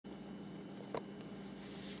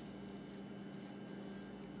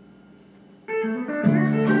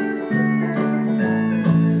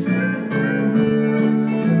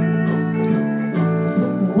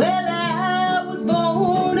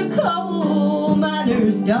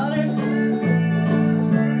daughter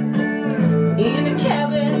in a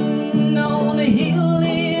cabin on a hill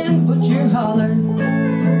in Butcher Holler.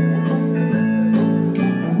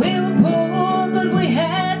 We were poor, but we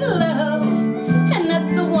had love, and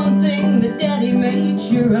that's the one thing that Daddy made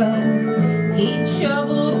sure of. He'd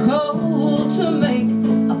shovel coal to make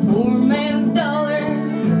a poor man's dollar.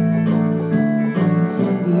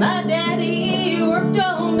 My daddy worked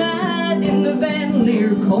all night in the Van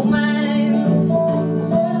Leer coal mines,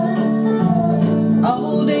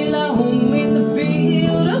 all day long in the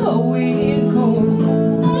field hoeing corn.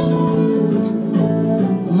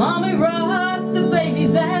 Mommy rocked the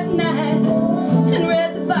babies at night and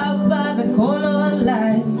read the Bible by the coil of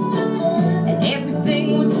light, and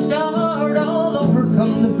everything would start all over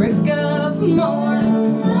come the break of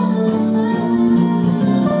morn.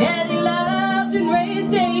 Daddy loved and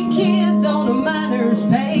raised 8 kids on a miner's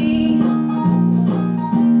pay,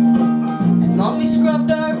 and Mommy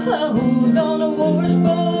scrubbed our clothes